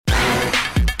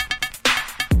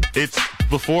It's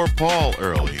before Paul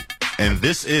early, and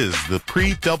this is the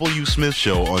Pre-W. Smith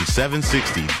Show on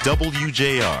 760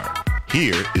 WJR.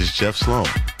 Here is Jeff Sloan.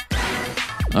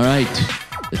 All right,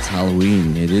 it's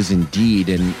Halloween. It is indeed,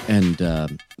 and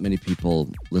many people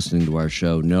listening to our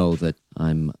show know that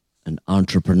I'm an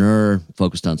entrepreneur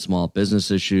focused on small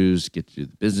business issues, get to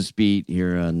the business beat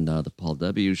here on the Paul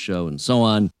W. Show and so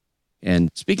on.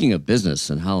 And speaking of business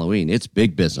and Halloween, it's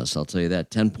big business. I'll tell you that.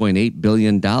 $10.8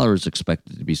 billion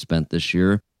expected to be spent this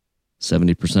year.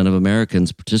 70% of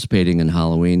Americans participating in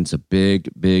Halloween. It's a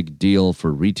big, big deal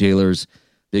for retailers,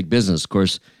 big business. Of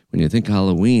course, when you think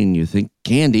Halloween, you think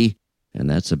candy, and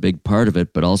that's a big part of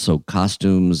it, but also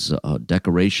costumes,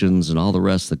 decorations, and all the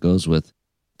rest that goes with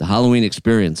the Halloween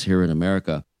experience here in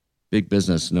America. Big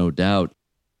business, no doubt.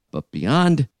 But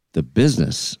beyond the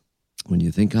business, when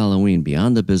you think Halloween,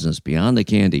 beyond the business, beyond the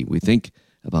candy, we think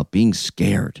about being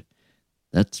scared.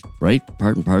 That's right,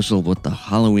 part and parcel of what the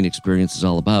Halloween experience is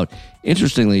all about.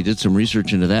 Interestingly, did some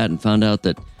research into that and found out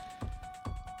that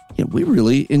we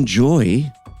really enjoy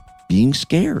being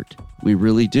scared. We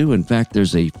really do. In fact,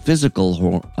 there's a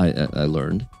physical, I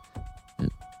learned.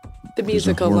 The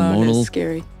music alone is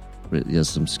scary. Yes,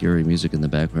 some scary music in the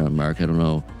background, Mark. I don't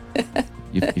know.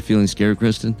 You feeling scared,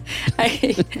 Kristen?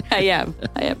 I am.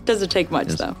 Doesn't take much,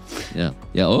 though. Yeah.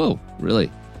 Oh,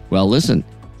 really? Well, listen.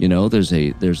 There's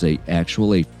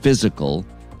a physical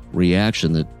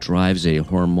reaction that drives a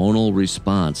hormonal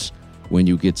response when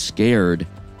you get scared.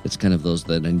 It's kind of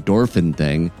that endorphin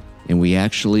thing, and we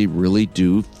actually really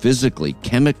do physically,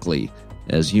 chemically,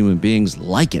 as human beings,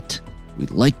 like it. We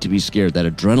like to be scared. That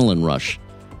adrenaline rush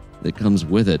that comes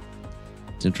with it.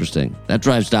 It's interesting. That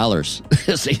drives dollars.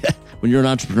 See, when you're an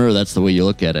entrepreneur, that's the way you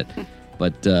look at it.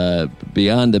 But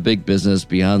beyond the big business,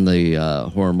 beyond the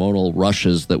hormonal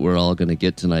rushes that we're all going to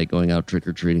get tonight, going out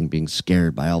trick-or-treating, being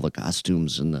scared by all the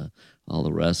costumes and all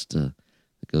the rest that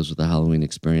goes with the Halloween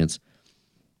experience,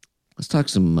 let's talk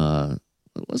some,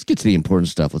 let's get to the important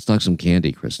stuff. Let's talk some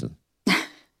candy, Kristen.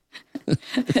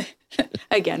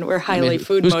 Again, we're highly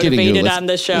food motivated on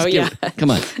this show. Come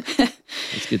on.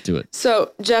 Let's get to it.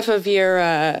 So, Jeff, of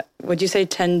your, would you say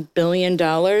 $10 billion? Yeah,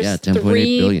 $10.8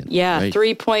 billion. Yeah, right.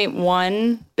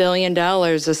 $3.1 billion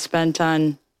is spent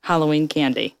on Halloween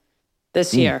candy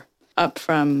this year, up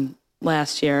from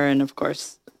last year and, of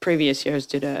course, previous years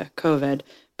due to COVID.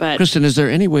 But Kristen, is there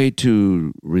any way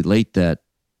to relate that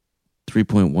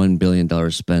 $3.1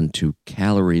 billion spent to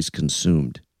calories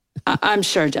consumed? I'm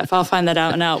sure, Jeff. I'll find that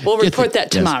out, and we'll report that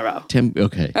tomorrow.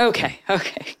 Okay.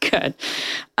 Okay, good.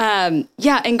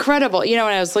 Yeah, incredible. When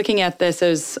I was looking at this, it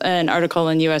was an article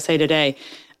in USA Today.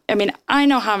 I mean, I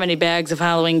know how many bags of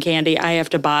Halloween candy I have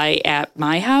to buy at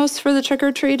my house for the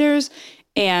trick-or-treaters,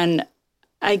 and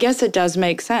I guess it does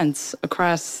make sense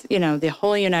across, the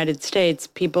whole United States,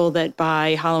 people that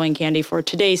buy Halloween candy for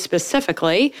today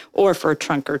specifically, or for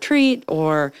trunk or treat,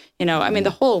 or,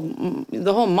 the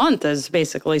whole month is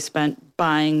basically spent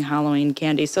buying Halloween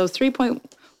candy. So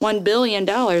 $3.1 billion,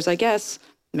 I guess,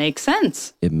 makes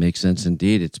sense. It makes sense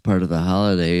indeed. It's part of the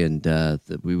holiday, and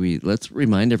we let's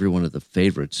remind everyone of the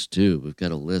favorites too. We've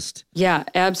got a list. Yeah,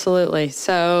 absolutely.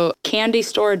 So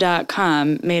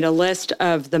candystore.com made a list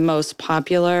of the most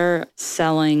popular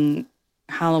selling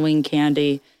Halloween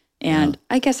candy, and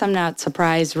I guess I'm not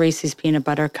surprised Reese's Peanut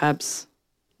Butter Cups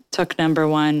took number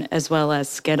one, as well as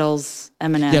Skittles,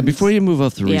 M&M's. Yeah, before you move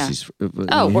off the Reese's.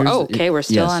 Okay, we're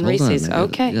still on Reese's.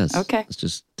 Okay. Let's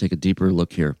just take a deeper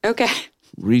look here. Okay.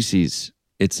 Reese's,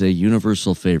 it's a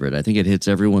universal favorite. I think it hits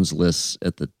everyone's lists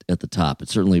at the top.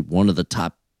 It's certainly one of the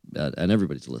top on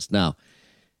everybody's list. Now,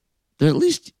 there at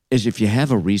least is, if you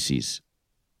have a Reese's,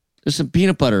 there's some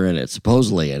peanut butter in it,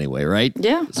 supposedly anyway, right?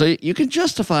 Yeah. So you can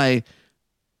justify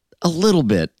a little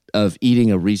bit of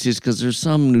eating a Reese's because there's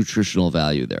some nutritional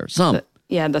value there. The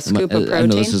scoop of protein. I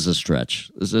know this is a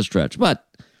stretch. But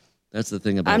that's the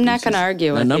thing about I'm not Reese's. going to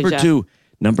argue with number you, Jeff.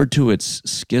 Number two, it's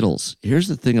Skittles. Here's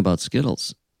the thing about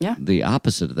Skittles. Yeah. The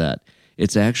opposite of that.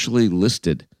 It's actually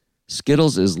listed.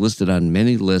 Skittles is listed on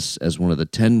many lists as one of the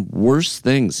 10 worst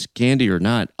things, candy or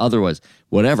not, otherwise,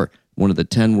 whatever, one of the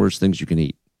 10 worst things you can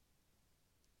eat.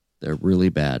 They're really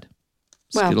bad.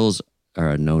 Well, Skittles are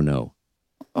a no-no.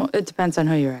 Well, it depends on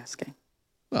who you're asking.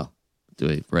 Well,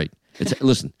 right.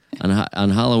 Listen,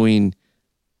 on Halloween,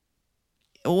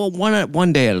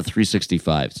 one day out of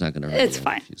 365, it's not going to hurt. It's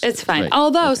fine. It's fine. Right.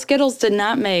 Although Skittles did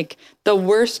not make the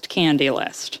worst candy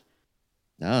list.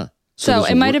 So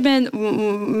it might have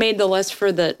been made the list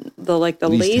for the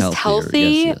least healthy,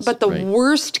 yes, but the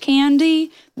worst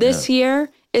candy this year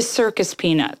is Circus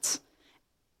Peanuts.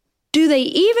 Do they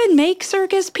even make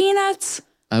Circus Peanuts?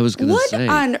 I was going to say.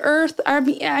 What on earth are,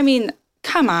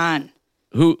 come on.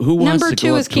 Who wants Number to 2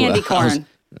 go is up to a candy house- corn.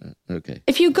 Okay.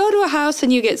 If you go to a house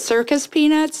and you get circus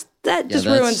peanuts, that just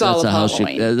ruins all of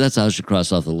Halloween. That's a house you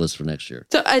cross off the list for next year.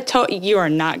 So you are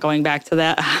not going back to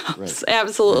that house. Right.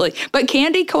 Absolutely. But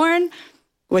candy corn,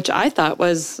 which I thought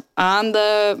was on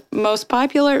the most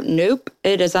popular, nope.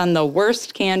 It is on the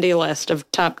worst candy list of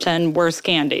top 10 worst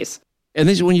candies. And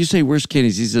when you say worst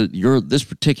candies, this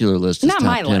particular list is Not top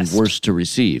my 10 list. worst to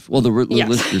receive. Well, the Yes.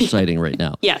 list you're citing right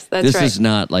now. Yes, that's this right. is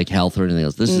not like health or anything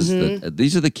else. This is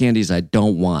these are the candies I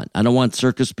don't want. I don't want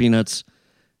circus peanuts,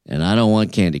 and I don't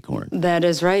want candy corn. That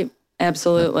is right.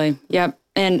 Absolutely. Yep.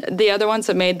 And the other ones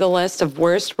that made the list of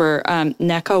worst were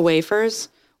Necco wafers,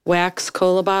 Wax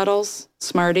cola bottles,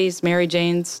 Smarties, Mary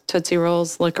Jane's, Tootsie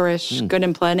Rolls, licorice, Good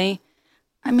and Plenty.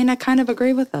 I mean, I kind of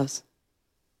agree with those.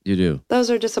 You do.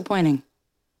 Those are disappointing.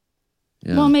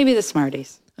 Yeah. Well, maybe the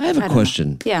Smarties. I have a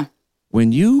question. Yeah.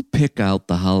 When you pick out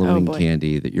the Halloween boy.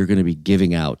 candy that you're going to be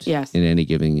giving out Yes. in any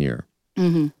given year,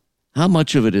 how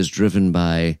much of it is driven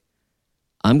by,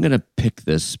 I'm going to pick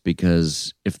this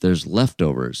because if there's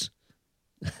leftovers,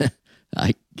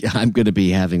 I'm going to be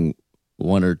having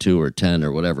 1 or 2 or 10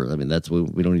 or whatever. I mean,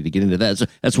 we don't need to get into that.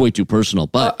 That's way too personal.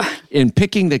 But in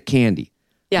picking the candy,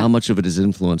 Yeah. how much of it is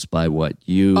influenced by what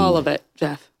you... All of it,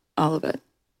 Jeff. All of it.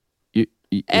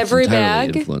 It's Every entirely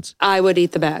bag, influenced. I would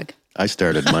eat the bag. I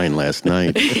started mine last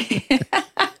night.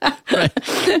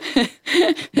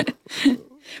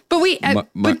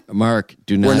 But Mark,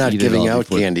 do not We're not eat giving it all out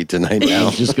before- candy tonight I now.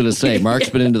 was just going to say, Mark's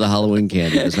been into the Halloween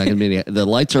candy. There's not going to be any. The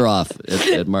lights are off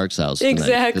at Mark's house tonight because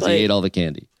Exactly. he ate all the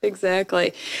candy.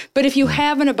 Exactly. But if you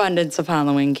have an abundance of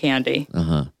Halloween candy,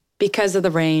 because of the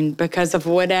rain, because of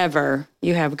whatever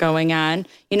you have going on,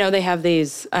 they have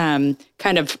these kind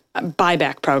of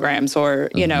buyback programs or,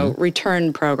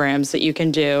 return programs that you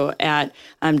can do at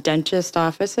dentist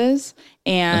offices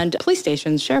and police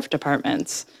stations, sheriff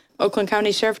departments. Oakland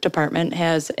County Sheriff Department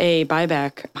has a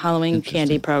buyback Halloween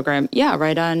candy program. Yeah,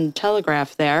 right on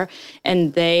Telegraph there.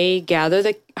 And they gather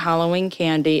the Halloween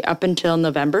candy up until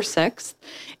November 6th,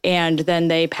 and then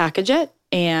they package it,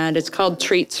 and it's called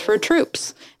Treats for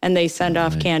Troops. And they send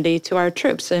off candy to our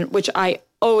troops, and which I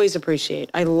always appreciate.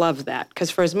 I love that,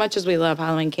 because for as much as we love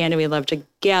Halloween candy, we love to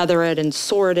gather it and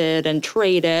sort it and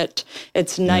trade it.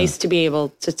 It's nice to be able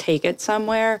to take it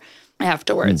somewhere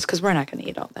afterwards, because we're not going to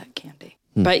eat all that candy.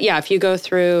 But yeah, if you go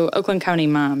through Oakland County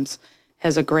Moms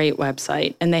has a great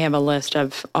website, and they have a list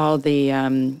of all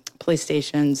the police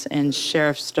stations and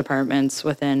sheriff's departments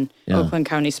within Oakland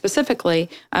County specifically.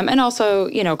 And also,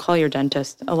 call your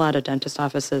dentist. A lot of dentist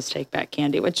offices take back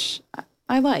candy, which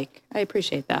I like. I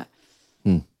appreciate that.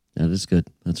 That is good.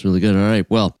 That's really good. All right.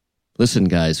 Well, listen,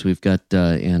 guys, we've got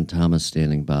Ann Thomas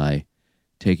standing by,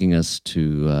 taking us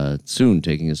to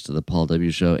the Paul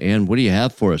W. Show. Ann, what do you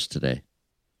have for us today?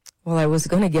 Well, I was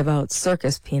going to give out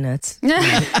circus peanuts.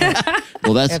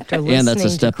 Well, that's a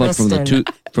step up from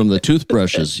the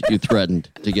toothbrushes you threatened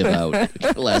to give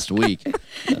out last week.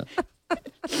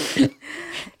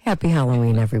 Happy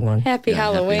Halloween, everyone. Happy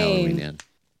Halloween. Happy Halloween, Ann.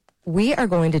 We are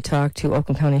going to talk to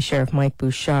Oakland County Sheriff Mike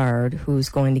Bouchard, who's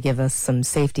going to give us some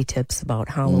safety tips about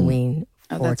Halloween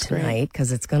for that's great. tonight,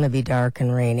 because it's going to be dark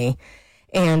and rainy.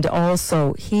 And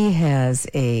also, he has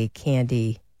a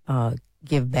candy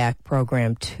give back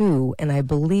program too, and I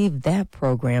believe that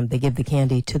program, they give the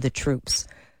candy to the troops.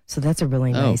 So that's a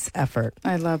really nice effort.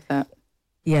 I love that.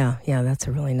 Yeah, that's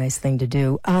a really nice thing to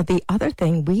do. The other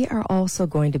thing, we are also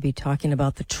going to be talking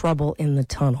about the trouble in the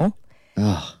tunnel.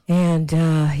 Oh. And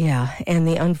and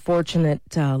the unfortunate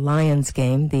Lions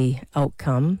game, the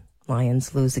outcome,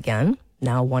 Lions lose again,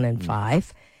 now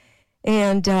 1-5.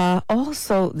 And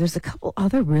also, there's a couple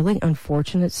other really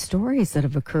unfortunate stories that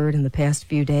have occurred in the past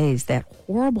few days. That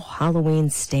horrible Halloween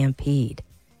stampede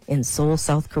in Seoul,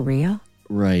 South Korea.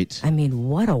 Right. I mean,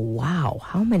 what a wow.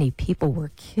 How many people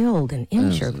were killed and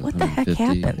injured? What the heck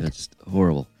 150. happened? That's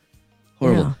horrible.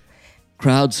 Horrible. Yeah.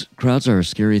 Crowds are a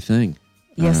scary thing.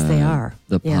 Yes, they are.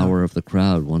 The Yeah. power of the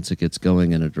crowd, once it gets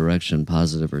going in a direction,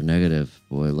 positive or negative,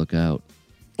 boy, look out.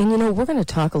 And, we're going to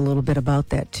talk a little bit about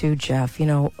that too, Jeff.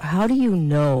 How do you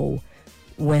know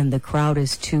when the crowd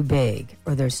is too big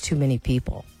or there's too many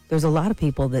people? There's a lot of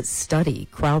people that study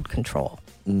crowd control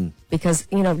because,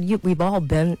 we've all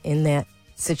been in that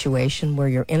situation where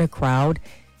you're in a crowd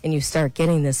and you start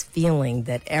getting this feeling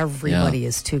that everybody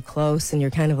is too close and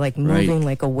you're kind of like moving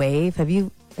like a wave. Have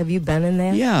you been in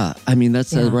that? Yeah, I mean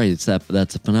that's right. It's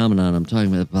that's a phenomenon I'm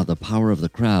talking about the power of the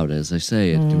crowd. As I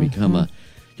say, it can become a,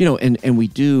 and we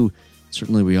do.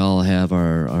 Certainly, we all have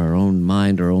our own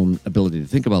mind, our own ability to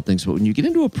think about things. But when you get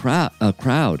into a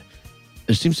crowd,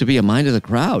 there seems to be a mind of the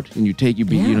crowd, and you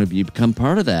become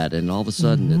part of that, and all of a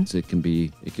sudden it can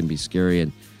be scary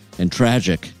and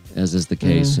tragic, as is the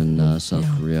case in South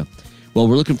Korea. Well,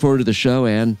 we're looking forward to the show,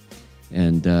 Ann,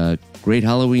 and great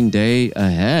Halloween day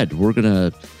ahead. We're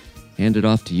gonna hand it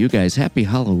off to you guys. Happy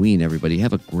Halloween, everybody.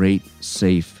 Have a great,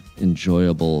 safe,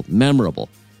 enjoyable, memorable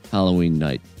Halloween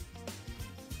night.